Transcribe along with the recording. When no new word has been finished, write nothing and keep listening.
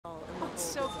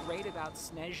What's so great about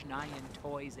Snezhnayan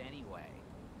toys anyway?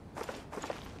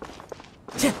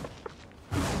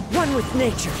 One with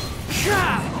nature.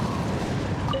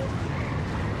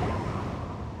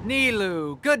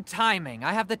 Nilu, good timing.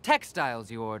 I have the textiles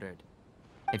you ordered.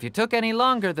 If you took any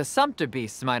longer, the Sumpter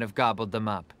beasts might have gobbled them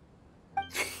up.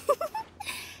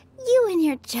 You and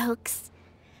your jokes.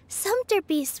 Sumpter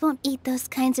beasts won't eat those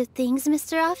kinds of things,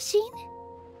 Mr. Offsheen.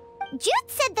 Jude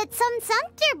said that some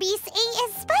Sumpter beasts ate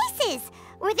his spices.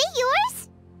 Were they yours?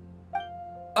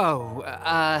 Oh,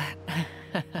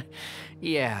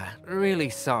 yeah, really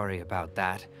sorry about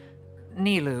that.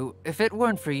 Nilu, if it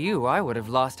weren't for you, I would have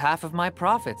lost half of my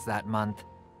profits that month.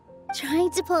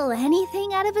 Trying to pull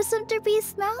anything out of a Sumpter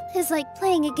beast's mouth is like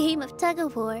playing a game of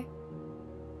tug-of-war.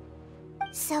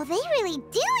 So they really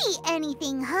do eat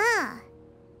anything, huh?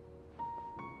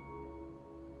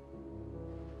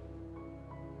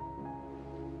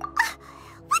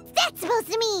 What's that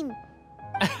supposed to mean?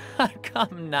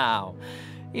 Come now.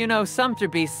 You know, Sumpter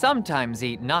beasts sometimes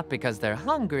eat not because they're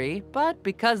hungry, but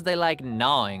because they like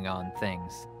gnawing on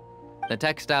things. The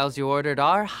textiles you ordered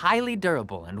are highly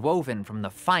durable and woven from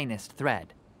the finest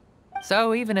thread.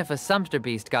 So even if a Sumpter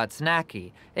beast got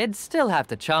snacky, it'd still have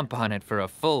to chomp on it for a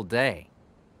full day.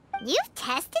 You've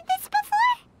tested this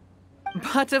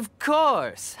before? But of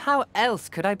course! How else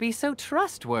could I be so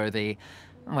trustworthy?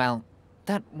 Well,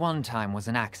 that one time was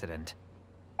an accident.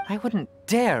 I wouldn't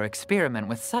dare experiment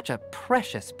with such a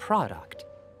precious product.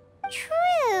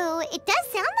 True. It does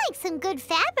sound like some good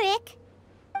fabric.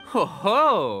 Ho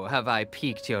ho! Have I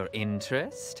piqued your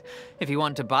interest? If you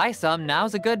want to buy some,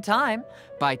 now's a good time.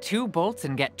 Buy 2 bolts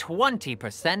and get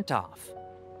 20% off.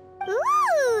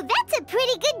 Ooh, that's a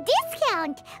pretty good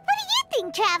discount. What do you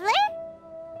think, Traveler?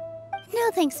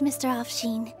 No thanks, Mr.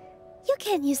 Offsheen. You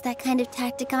can't use that kind of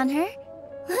tactic on her.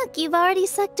 Look, you've already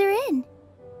sucked her in.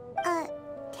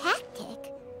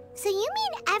 Tactic? So you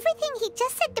mean everything he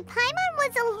just said to Paimon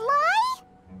was a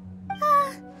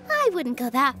lie? I wouldn't go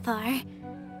that far.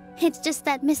 It's just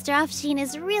that Mr. Offsheen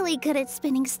is really good at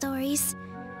spinning stories.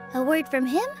 A word from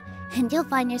him, and you'll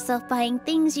find yourself buying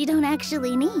things you don't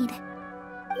actually need.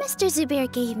 Mr.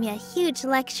 Zubair gave me a huge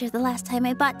lecture the last time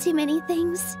I bought too many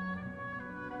things.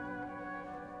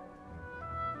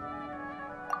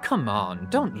 Come on,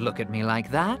 don't look at me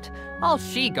like that. All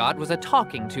she got was a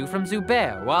talking to from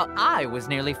Zubair, while I was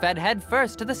nearly fed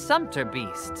headfirst to the Sumpter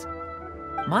beasts.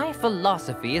 My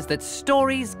philosophy is that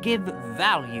stories give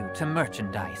value to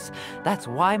merchandise. That's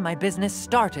why my business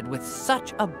started with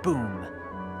such a boom.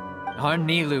 Our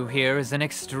Nilu here is an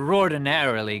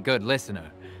extraordinarily good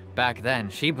listener. Back then,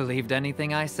 she believed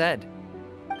anything I said.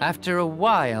 After a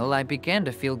while, I began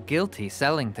to feel guilty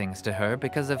selling things to her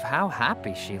because of how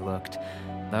happy she looked.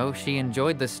 Though she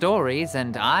enjoyed the stories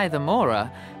and I the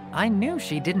Mora, I knew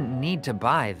she didn't need to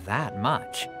buy that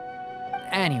much.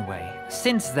 Anyway,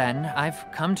 since then,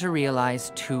 I've come to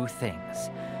realize 2 things.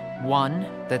 1,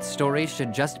 that stories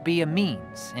should just be a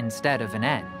means instead of an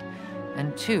end.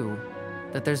 And 2,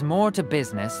 that there's more to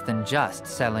business than just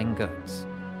selling goods.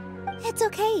 It's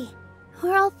okay.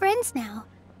 We're all friends now.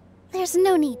 There's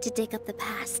no need to dig up the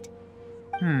past.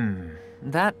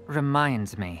 That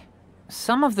reminds me.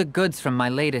 Some of the goods from my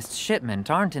latest shipment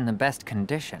aren't in the best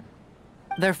condition.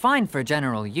 They're fine for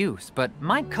general use, but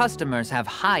my customers have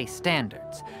high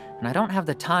standards, and I don't have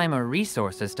the time or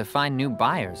resources to find new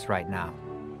buyers right now.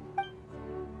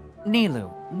 Nilu,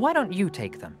 why don't you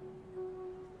take them?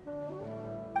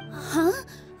 Huh?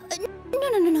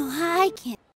 No, I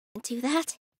can't do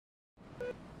that.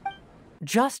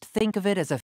 Just think of it as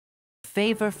a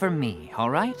favor for me, all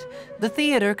right? The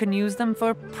theater can use them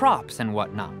for props and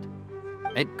whatnot.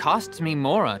 It costs me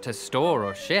Mora to store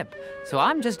or ship, so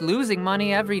I'm just losing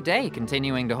money every day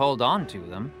continuing to hold on to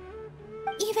them.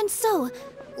 Even so,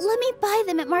 let me buy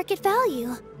them at market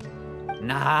value.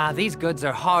 Nah, these goods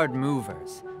are hard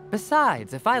movers.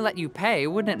 Besides, if I let you pay,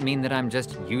 wouldn't it mean that I'm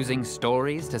just using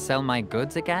stories to sell my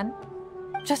goods again?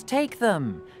 Just take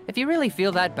them. If you really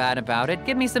feel that bad about it,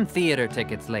 give me some theater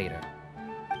tickets later.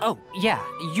 Oh, yeah,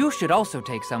 you should also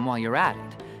take some while you're at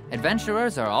it.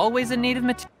 Adventurers are always in need of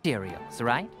materials,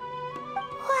 right?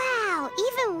 Wow,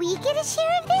 even we get a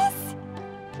share of this?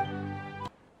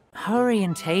 Hurry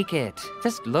and take it.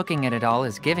 Just looking at it all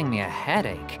is giving me a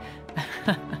headache.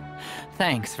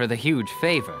 Thanks for the huge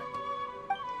favor.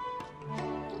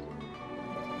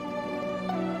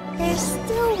 There's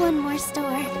still one more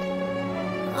store.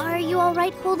 Are you all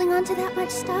right holding on to that much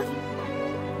stuff?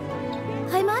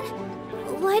 Paimon,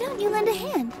 why don't you lend a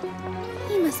hand?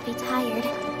 You must be tired.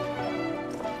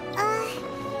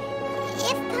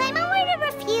 If Paimon were to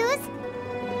refuse,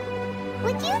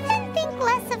 would you then think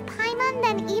less of Paimon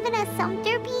than even a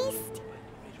Sumpter beast?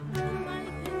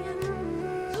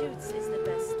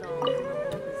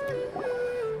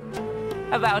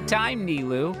 About time,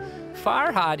 Nilu.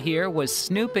 Farhad here was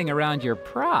snooping around your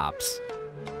props.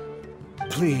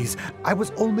 Please, I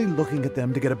was only looking at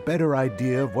them to get a better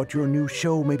idea of what your new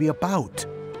show may be about.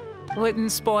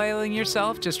 Wouldn't spoiling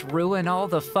yourself just ruin all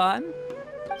the fun?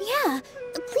 Yeah,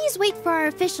 please wait for our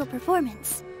official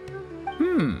performance.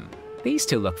 These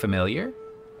two look familiar.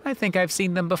 I think I've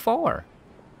seen them before.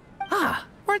 Ah,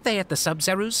 weren't they at the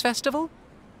Sub-Zerus festival?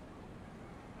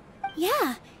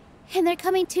 Yeah, and they're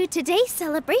coming to today's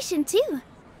celebration too.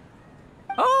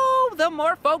 Oh, the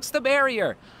more folks the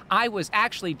merrier. I was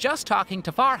actually just talking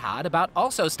to Farhad about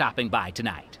also stopping by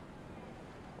tonight.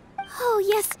 Oh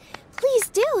yes, please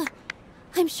do.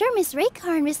 I'm sure Miss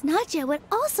Raykar and Miss Nadja would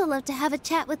also love to have a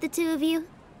chat with the two of you.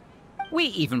 We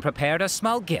even prepared a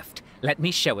small gift. Let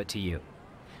me show it to you.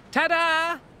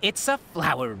 Ta-da! It's a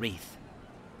flower wreath.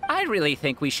 I really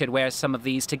think we should wear some of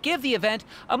these to give the event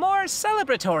a more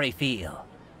celebratory feel.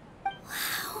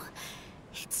 Wow,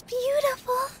 it's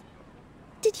beautiful.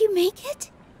 Did you make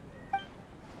it?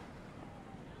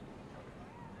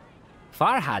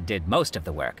 Farhad did most of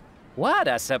the work. What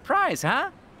a surprise, huh?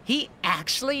 He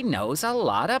actually knows a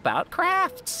lot about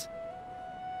crafts.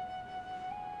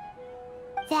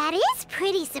 That is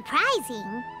pretty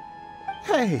surprising.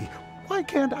 Hey, why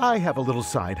can't I have a little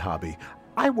side hobby?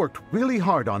 I worked really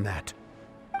hard on that.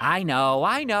 I know.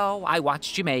 I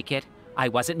watched you make it. I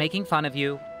wasn't making fun of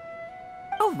you.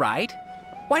 All right.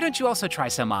 Why don't you also try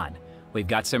some on? We've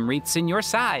got some wreaths in your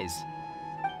size.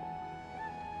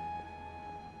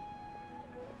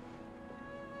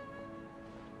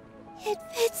 It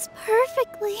fits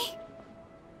perfectly.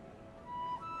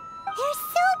 They're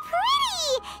so pretty!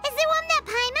 Is there one that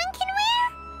Paimon can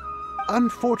wear?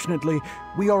 Unfortunately,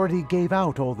 we already gave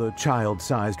out all the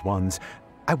child-sized ones.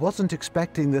 I wasn't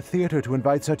expecting the theater to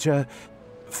invite such a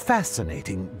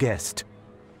fascinating guest.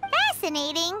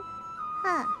 Fascinating?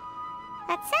 Huh.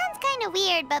 That sounds kind of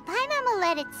weird, but Paimon will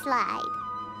let it slide.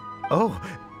 Oh,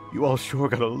 you all sure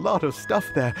got a lot of stuff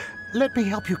there. Let me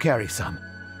help you carry some.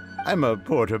 I'm a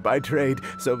porter by trade,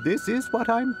 so this is what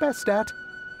I'm best at.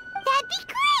 That'd be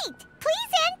great!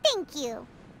 Please and thank you.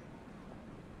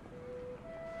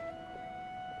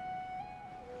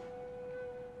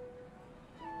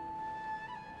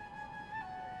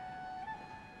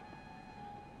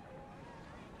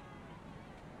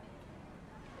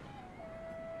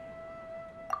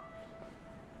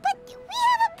 But we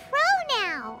have a pro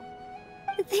now!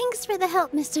 Thanks for the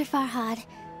help, Mr. Farhad.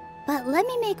 But let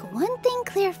me make one thing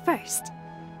clear first.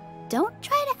 Don't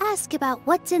try to ask about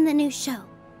what's in the new show.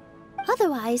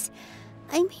 Otherwise,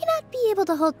 I may not be able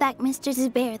to hold back Mr.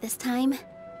 Zubair this time.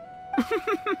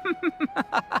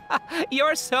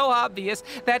 You're so obvious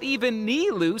that even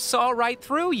Nilu saw right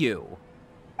through you.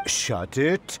 Shut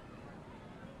it.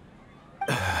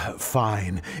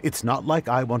 Fine. It's not like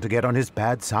I want to get on his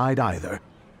bad side either.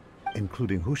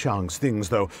 Including Hushang's things,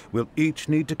 though. We'll each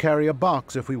need to carry a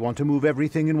box if we want to move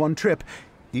everything in one trip.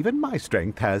 Even my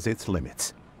strength has its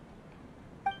limits.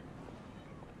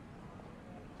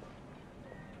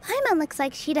 Paimon looks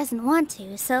like she doesn't want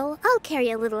to, so I'll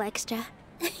carry a little extra.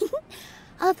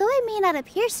 Although I may not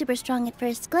appear super strong at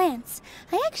first glance,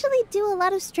 I actually do a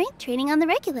lot of strength training on the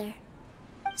regular.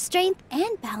 Strength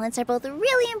and balance are both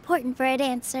really important for a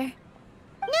dancer.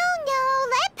 No,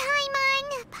 let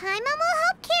Paimon. Paimon will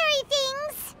help carry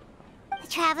things. The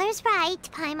Traveler's right.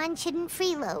 Paimon shouldn't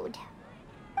freeload.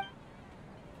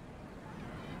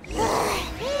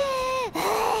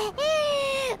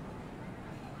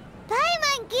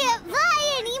 Paimon can't fly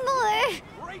anymore.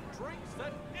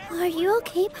 Are you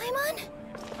okay, Paimon?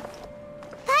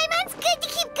 Paimon's good to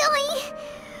keep going.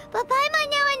 But Paimon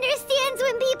now understands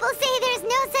when people say there's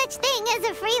no such thing as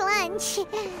a free lunch.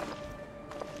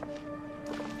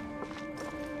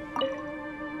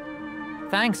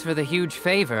 Thanks for the huge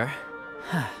favor.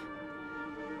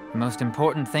 The most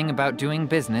important thing about doing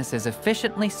business is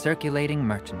efficiently circulating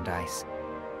merchandise.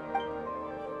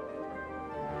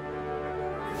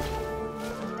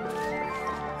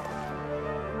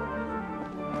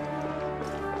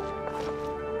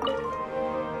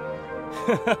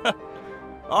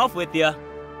 Off with ya.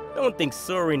 Don't think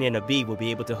Sorin and Abib will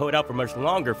be able to hold out for much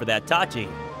longer for that Tachi.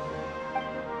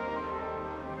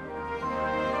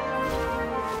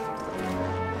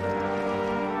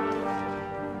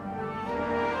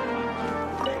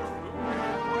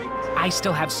 I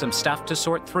still have some stuff to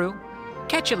sort through.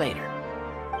 Catch you later.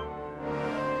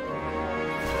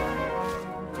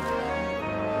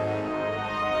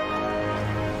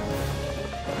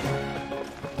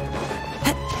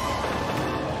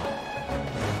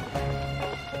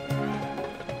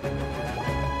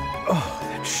 Oh,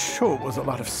 that sure was a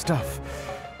lot of stuff.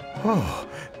 Oh,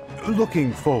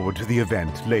 Looking forward to the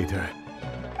event later.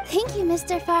 Thank you,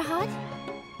 Mr. Farhad.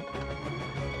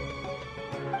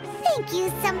 Thank you,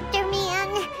 Sumpter Man.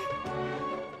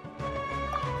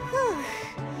 Whew.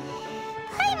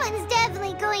 Paimon's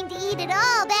definitely going to eat it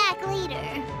all back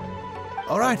later.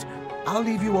 All right, I'll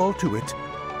leave you all to it.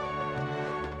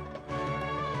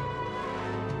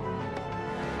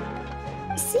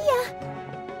 See ya.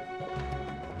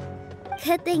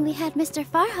 Good thing we had Mr.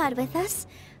 Farhad with us,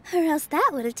 or else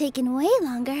that would have taken way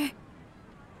longer.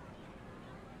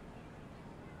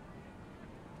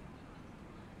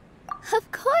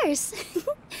 Of course!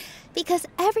 Because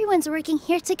everyone's working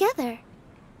here together.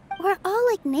 We're all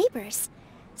like neighbors,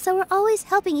 so we're always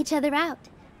helping each other out.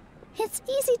 It's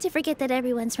easy to forget that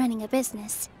everyone's running a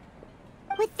business.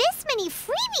 With this many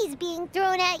freebies being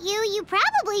thrown at you, you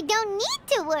probably don't need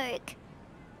to work.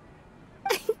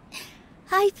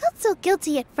 I felt so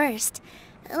guilty at first,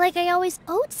 like I always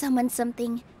owed someone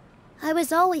something. I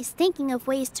was always thinking of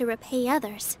ways to repay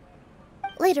others.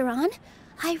 Later on,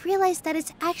 I realized that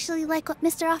it's actually like what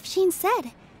Mr. Afshin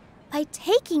said. By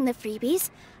taking the freebies,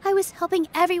 I was helping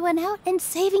everyone out and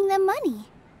saving them money.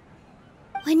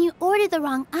 When you order the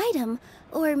wrong item,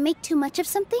 or make too much of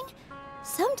something,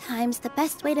 sometimes the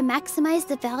best way to maximize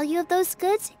the value of those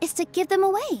goods is to give them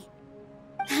away.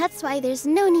 That's why there's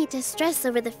no need to stress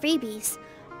over the freebies.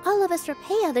 All of us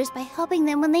repay others by helping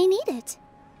them when they need it.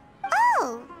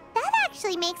 Oh, that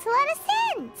actually makes a lot of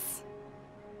sense.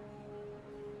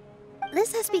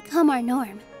 This has become our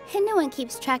norm, and no one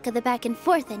keeps track of the back and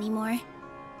forth anymore.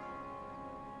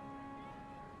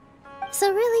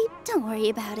 So really, don't worry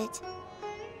about it.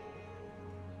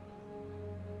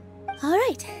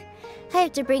 Alright, I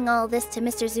have to bring all this to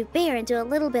Mr. Zubair and do a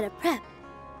little bit of prep.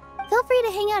 Feel free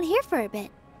to hang out here for a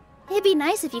bit. It'd be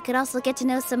nice if you could also get to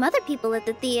know some other people at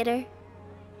the theater.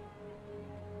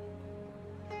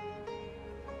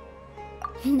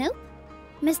 Nope.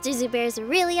 Mr. Zubair's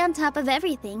really on top of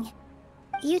everything.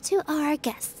 You two are our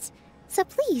guests, so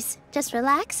please, just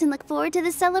relax and look forward to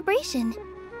the celebration.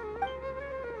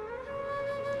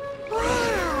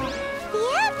 Wow,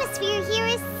 the atmosphere here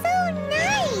is so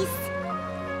nice.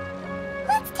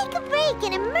 Let's take a break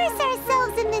and immerse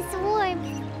ourselves in this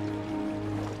warmth.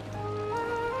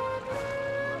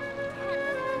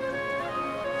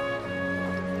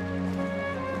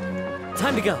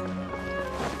 Time to go.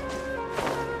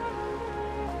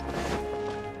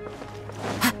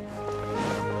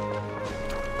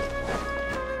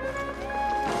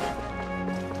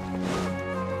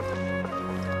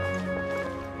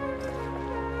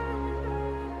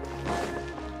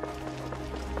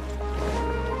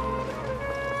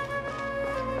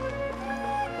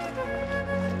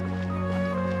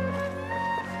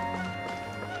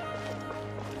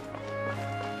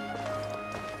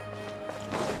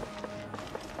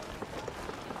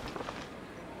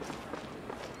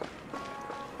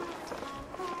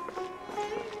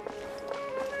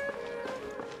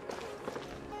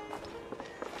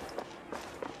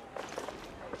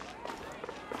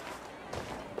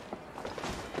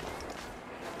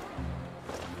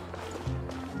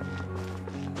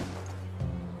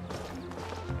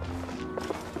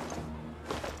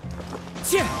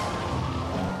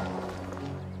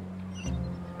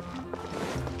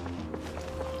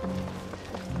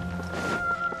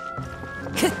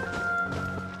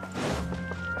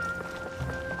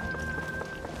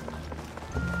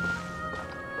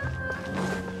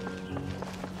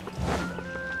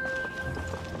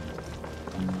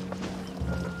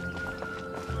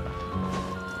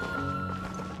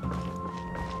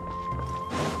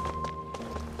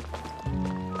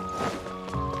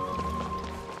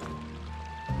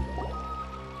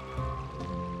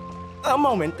 A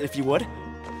moment, if you would.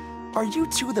 Are you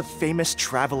two the famous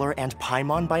Traveler and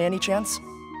Paimon by any chance?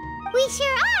 We sure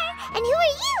are, and who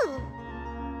are you?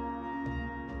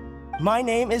 My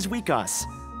name is Wikas,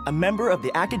 a member of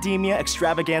the Academia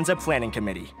Extravaganza Planning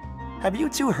Committee. Have you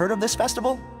two heard of this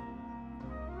festival?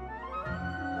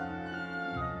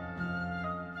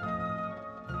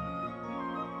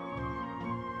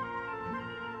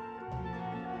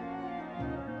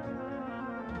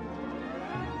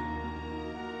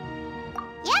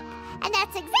 Yep, and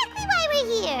that's exactly why we're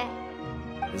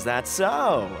here. Is that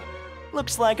so?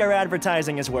 Looks like our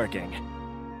advertising is working.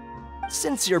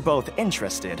 Since you're both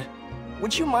interested,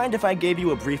 would you mind if I gave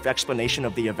you a brief explanation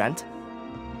of the event?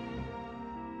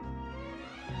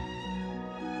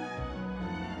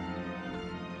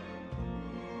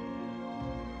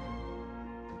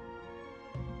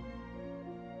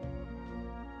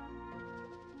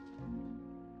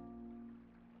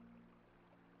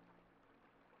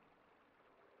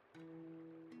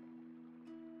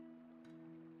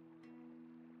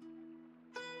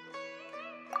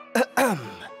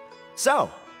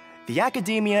 So, the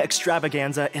Academia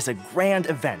Extravaganza is a grand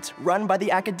event run by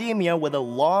the Academia with a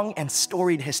long and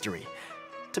storied history.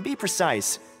 To be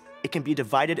precise, it can be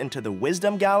divided into the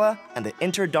Wisdom Gala and the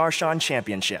Inter-Darshan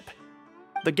Championship.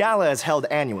 The gala is held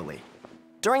annually.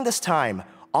 During this time,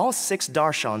 all 6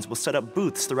 Darshans will set up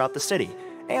booths throughout the city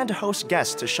and host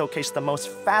guests to showcase the most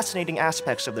fascinating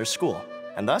aspects of their school,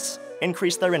 and thus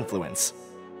increase their influence.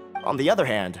 On the other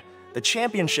hand, the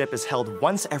championship is held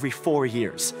once every 4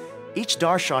 years. Each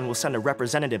Darshan will send a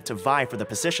representative to vie for the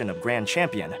position of Grand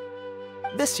Champion.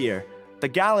 This year, the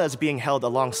gala is being held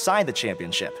alongside the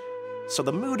championship, so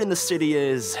the mood in the city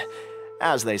is,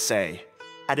 as they say,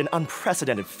 at an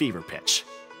unprecedented fever pitch.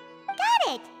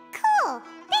 Got it! Cool!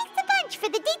 Thanks a bunch for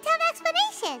the detailed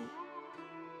explanation!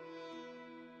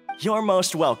 You're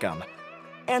most welcome.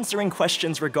 Answering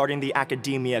questions regarding the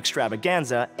Academia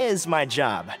Extravaganza is my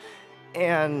job.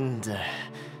 And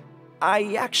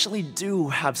I actually do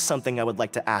have something I would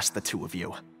like to ask the two of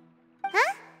you.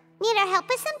 Huh? Need our help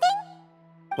with something?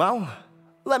 Well,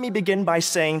 let me begin by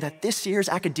saying that this year's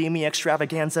Academia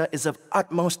Extravaganza is of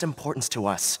utmost importance to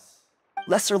us.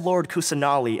 Lesser Lord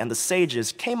Kusanali and the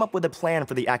sages came up with a plan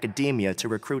for the Academia to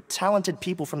recruit talented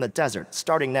people from the desert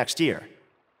starting next year.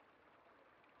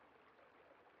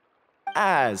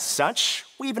 As such,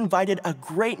 we've invited a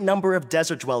great number of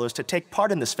desert dwellers to take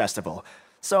part in this festival,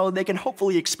 so they can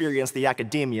hopefully experience the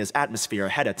Academia's atmosphere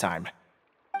ahead of time.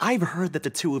 I've heard that the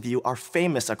two of you are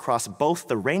famous across both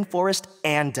the rainforest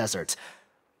and desert.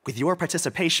 With your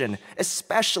participation,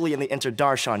 especially in the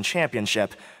Inter-Darshan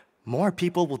Championship, more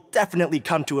people will definitely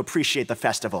come to appreciate the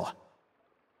festival.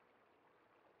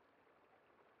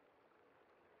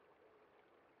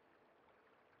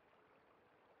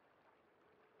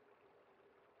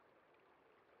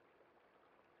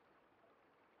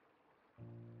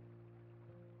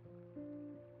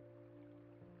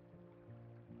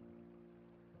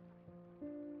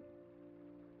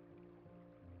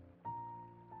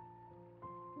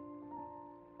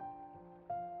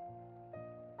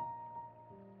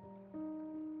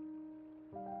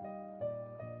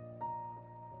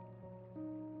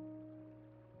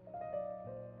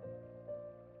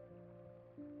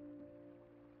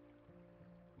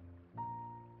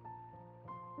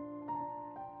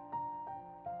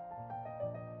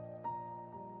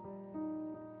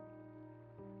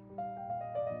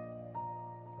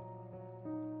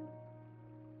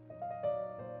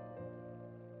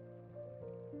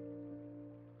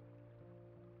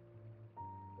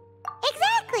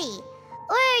 Exactly!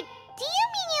 Or do you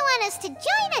mean you want us to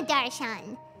join a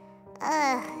Darshan?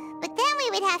 But then we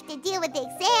would have to deal with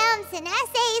exams and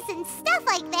essays and stuff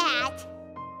like that.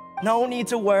 No need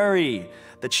to worry.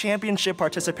 The championship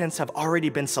participants have already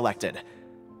been selected.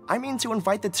 I mean to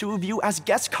invite the two of you as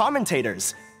guest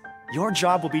commentators. Your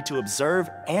job will be to observe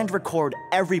and record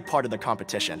every part of the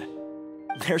competition.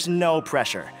 There's no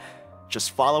pressure.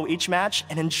 Just follow each match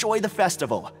and enjoy the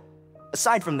festival.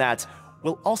 Aside from that,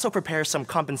 we'll also prepare some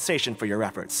compensation for your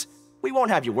efforts. We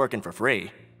won't have you working for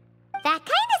free. That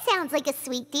kinda sounds like a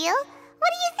sweet deal.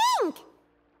 What do you think?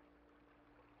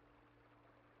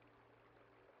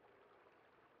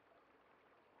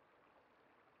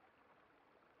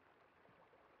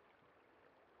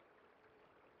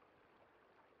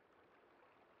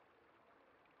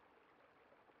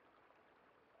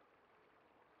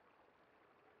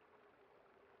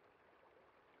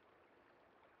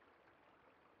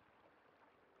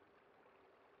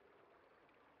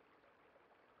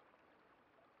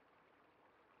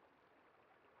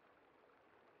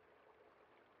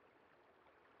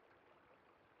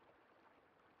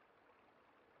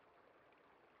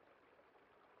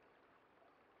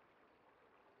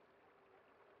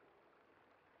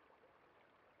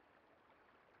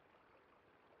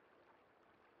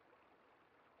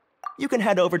 You can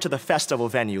head over to the festival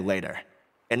venue later.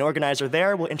 An organizer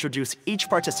there will introduce each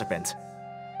participant.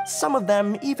 Some of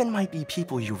them even might be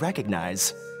people you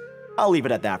recognize. I'll leave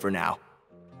it at that for now.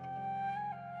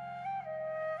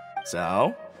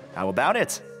 So, how about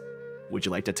it? Would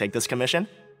you like to take this commission?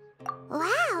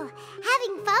 Wow!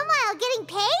 Having fun while getting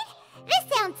paid?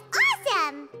 This sounds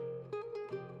awesome!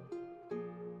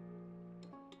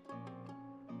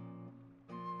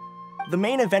 The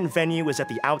main event venue is at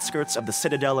the outskirts of the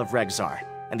Citadel of Regzar,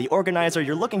 and the organizer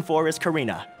you're looking for is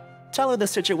Karina. Tell her the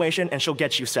situation and she'll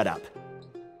get you set up.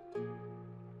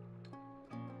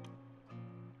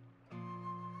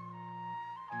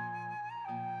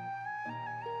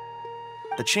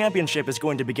 The championship is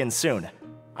going to begin soon.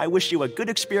 I wish you a good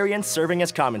experience serving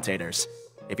as commentators.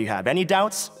 If you have any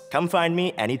doubts, come find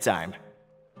me anytime.